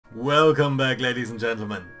Welcome back, ladies and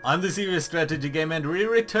gentlemen. I'm the Serious Strategy Gamer and we're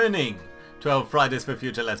returning to our Fridays for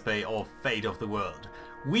Future Let's Play of Fate of the World.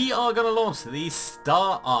 We are gonna launch the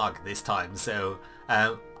Star Arc this time, so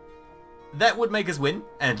that would make us win,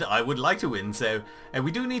 and I would like to win, so we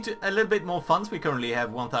do need a little bit more funds. We currently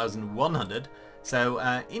have 1,100,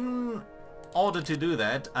 so in order to do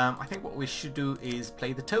that, I think what we should do is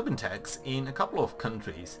play the Tobin tax in a couple of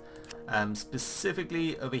countries.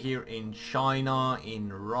 Specifically over here in China,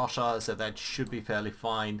 in Russia, so that should be fairly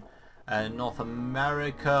fine. North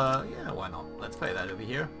America, yeah, why not? Let's play that over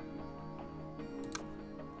here.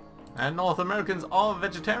 And North Americans are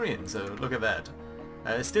vegetarian, so look at that.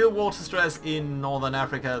 Still water stress in Northern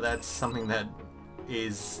Africa, that's something that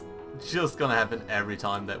is just gonna happen every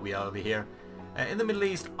time that we are over here. In the Middle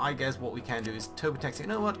East, I guess what we can do is Tobin tax. You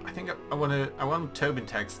know what? I think I want Tobin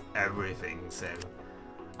tax everything, so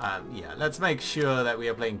yeah, let's make sure that we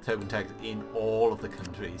are playing Tobin tax in all of the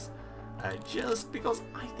countries, just because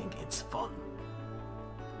I think it's fun.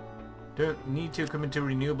 Don't need to commit to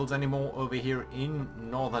renewables anymore over here in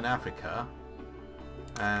Northern Africa.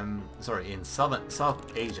 Sorry, in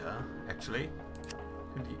South Asia, actually.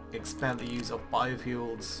 Could you expand the use of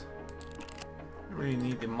biofuels? Don't really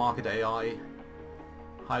need the market AI.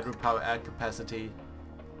 Hydropower add capacity.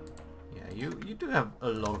 Yeah, you do have a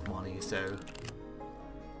lot of money, so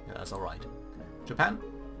yeah, that's alright. Japan,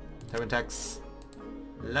 Tobin tax.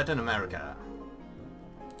 Latin America,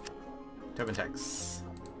 Tobin tax.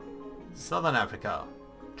 Southern Africa,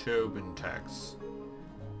 Tobin tax.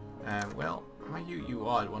 Well, you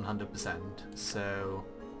are at 100%, so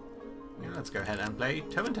yeah, let's go ahead and play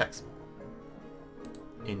Tobin tax.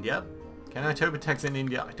 India, can I Tobin tax in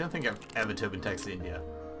India? I don't think I've ever Tobin taxed India,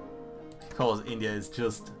 because India is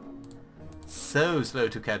just so slow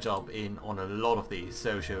to catch up on a lot of these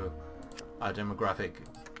socio demographic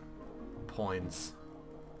points.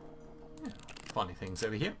 Yeah, funny things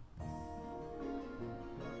over here.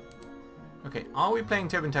 Okay, are we playing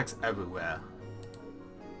Tobin tax everywhere?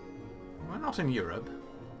 We're not in Europe.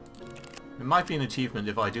 It might be an achievement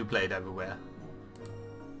if I do play it everywhere.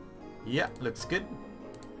 Yeah, looks good.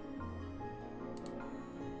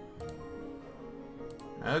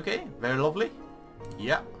 Okay, very lovely.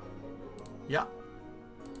 Yeah. Yeah.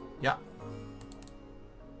 Yeah.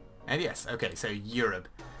 And yes, okay, so Europe.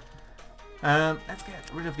 Let's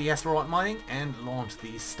get rid of the asteroid mining and launch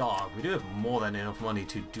the Star. We do have more than enough money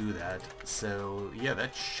to do that, so yeah,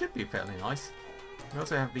 that should be fairly nice. We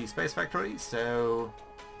also have the space factory, so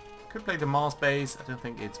could play the Mars base. I don't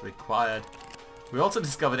think it's required. We also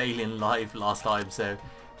discovered alien life last time, so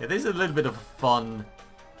yeah, this is a little bit of a fun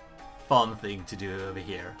thing to do over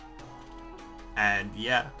here. And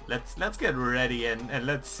yeah, let's get ready and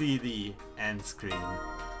let's see the end screen,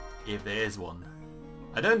 if there is one.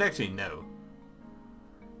 I don't actually know.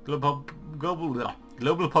 Global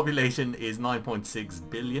population is 9.6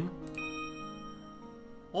 billion.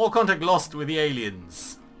 All contact lost with the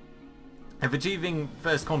aliens. If achieving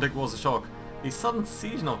first contact was a shock, the sudden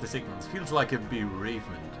seizure of the signals feels like a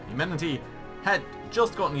bereavement. Humanity had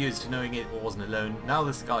just gotten used to knowing it wasn't alone. Now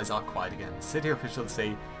the skies are quiet again. City officials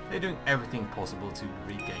say they're doing everything possible to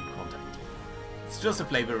regain contact. It's just a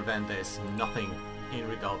flavor event, there's nothing in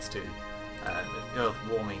regards to Earth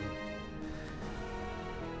warming.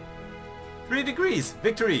 3 degrees!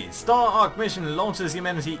 Victory! Star Arc mission launches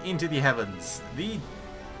humanity into the heavens. The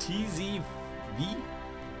TZV?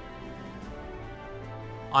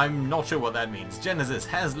 I'm not sure what that means. Genesis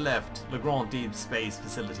has left Le Grand Deep Space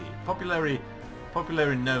Facility, popularly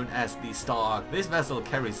known as the Star Arc. This vessel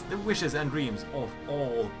carries the wishes and dreams of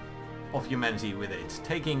all of humanity with it,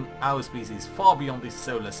 taking our species far beyond the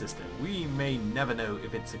solar system. We may never know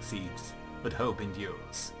if it succeeds, but hope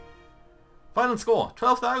endures. Final score,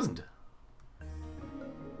 12,000.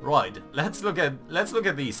 Right, let's look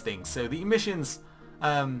at these things. So the emissions,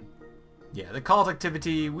 yeah, the cart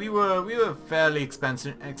activity, we were fairly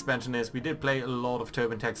expansionist. We did play a lot of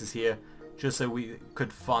Tobin taxes here, just so we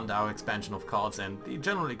could fund our expansion of cards, and the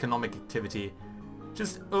general economic activity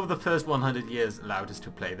just over the first 100 years allowed us to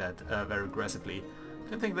play that very aggressively. I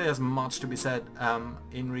don't think there's much to be said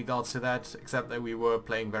in regards to that, except that we were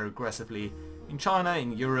playing very aggressively in China,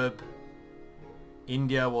 in Europe.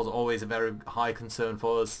 India was always a very high concern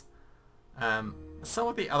for us. Some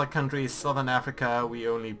of the other countries, Southern Africa, we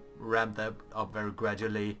only ramped that up very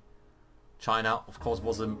gradually. China, of course,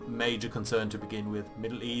 was a major concern to begin with.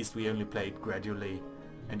 Middle East, we only played gradually.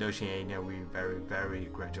 And Oceania, we very, very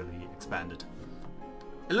gradually expanded.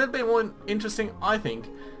 A little bit more interesting, I think,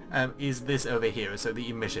 is this over here, so the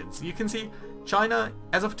emissions. You can see China,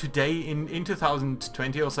 as of today, in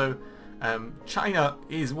 2020 or so, China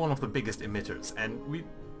is one of the biggest emitters, and we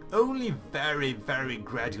only very, very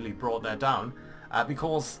gradually brought that down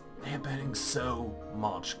because they're burning so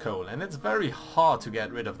much coal, and it's very hard to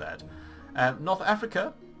get rid of that. North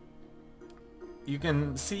Africa, you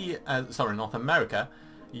can see, sorry, North America,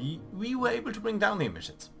 we were able to bring down the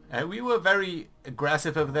emissions. We were very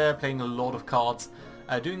aggressive over there, playing a lot of cards,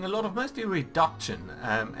 doing a lot of mostly reduction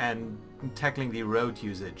and tackling the road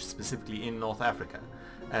usage, specifically in North Africa.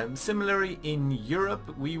 Similarly, in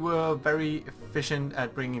Europe, we were very efficient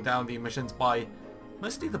at bringing down the emissions by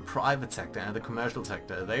mostly the private sector and the commercial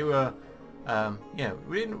sector. They were,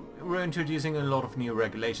 we were introducing a lot of new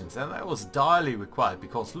regulations, and that was direly required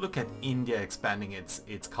because look at India expanding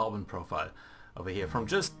its carbon profile over here from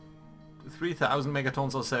just 3,000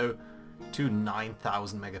 megatons or so to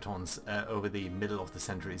 9,000 megatons over the middle of the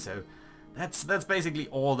century. So that's basically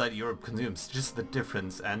all that Europe consumes, just the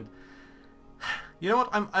difference. And you know what,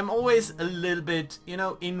 I'm always a little bit, you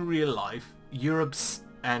know, in real life, Europe's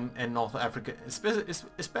and North Africa,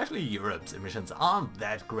 especially Europe's emissions aren't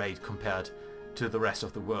that great compared to the rest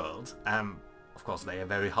of the world. Of course they are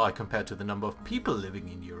very high compared to the number of people living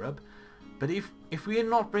in Europe, but if we are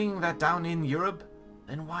not bringing that down in Europe,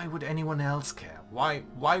 then why would anyone else care? Why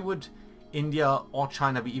would India or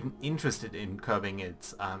China be even interested in curbing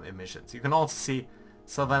its emissions? You can also see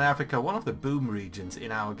Southern Africa, one of the boom regions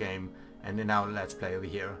in our game and in our Let's Play over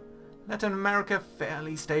here. Latin America,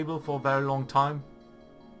 fairly stable for a very long time.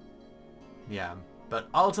 Yeah, but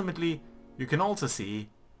ultimately you can also see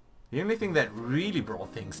the only thing that really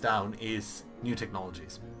brought things down is new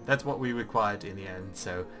technologies. That's what we required in the end,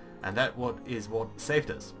 so, and that is what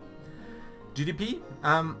saved us. GDP,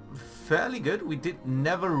 fairly good. We did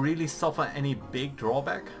never really suffer any big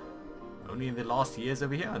drawback. Only in the last years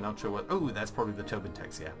over here. I'm not sure what. Oh, that's probably the Tobin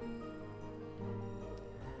tax, yeah.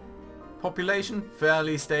 Population,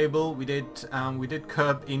 fairly stable. We did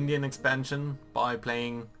curb Indian expansion by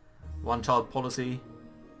playing one-child policy.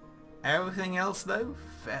 Everything else though,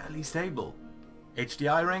 fairly stable.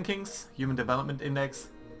 HDI rankings, Human Development Index.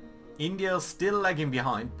 India still lagging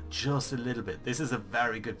behind, but just a little bit. This is a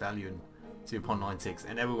very good value in 0.96,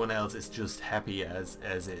 and everyone else is just happy as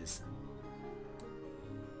is.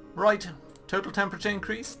 Right, total temperature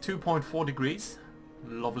increase, 2.4 degrees.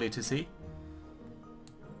 Lovely to see.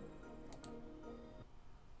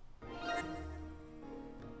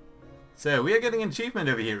 So we are getting an achievement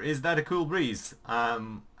over here. Is that a cool breeze?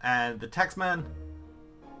 And the Taxman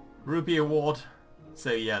Rupee Award.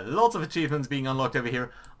 So yeah, lots of achievements being unlocked over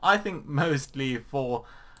here. I think mostly for,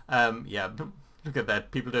 yeah, look at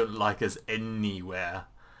that. People don't like us anywhere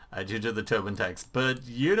due to the Tobin tax. But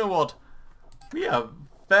you know what? We are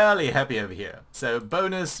fairly happy over here. So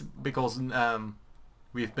bonus because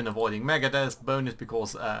we've been avoiding Megadeth. Bonus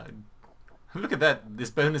because, look at that.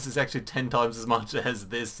 This bonus is actually 10 times as much as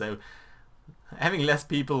this. So having less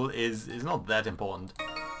people is not that important.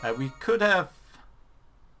 We could have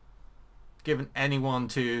given anyone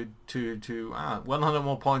to 100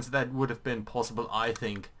 more points. That would have been possible, I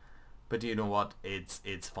think. But you know what?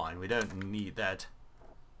 It's fine. We don't need that.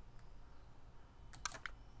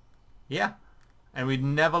 Yeah, and we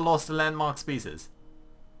never lost a landmark species.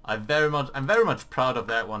 I'm very much proud of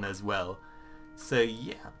that one as well. So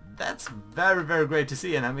yeah, that's very, very great to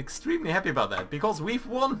see, and I'm extremely happy about that because we've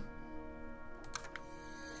won.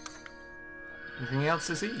 Anything else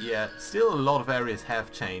to see? Yeah, still a lot of areas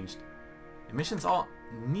have changed. Emissions are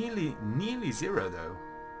nearly zero though.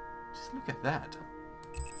 Just look at that.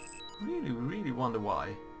 Really wonder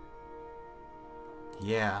why.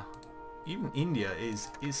 Yeah, even India is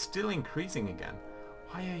still increasing again.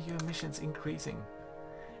 Why are your emissions increasing?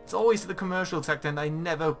 It's always the commercial sector, and I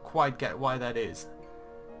never quite get why that is.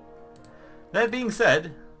 That being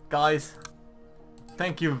said, guys,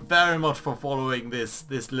 thank you very much for following this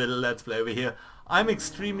little Let's Play over here. I'm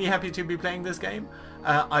extremely happy to be playing this game.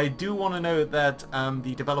 I do want to know that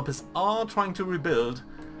the developers are trying to rebuild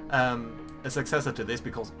a successor to this,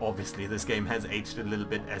 because obviously this game has aged a little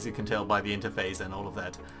bit, as you can tell by the interface and all of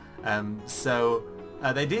that. So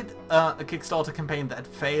they did a Kickstarter campaign that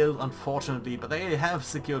failed, unfortunately, but they have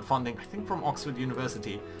secured funding, I think from Oxford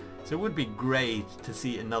University. So it would be great to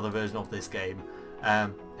see another version of this game.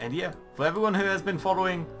 And yeah, for everyone who has been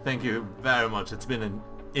following, thank you very much. It's been an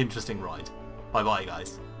interesting ride. Bye bye,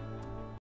 guys.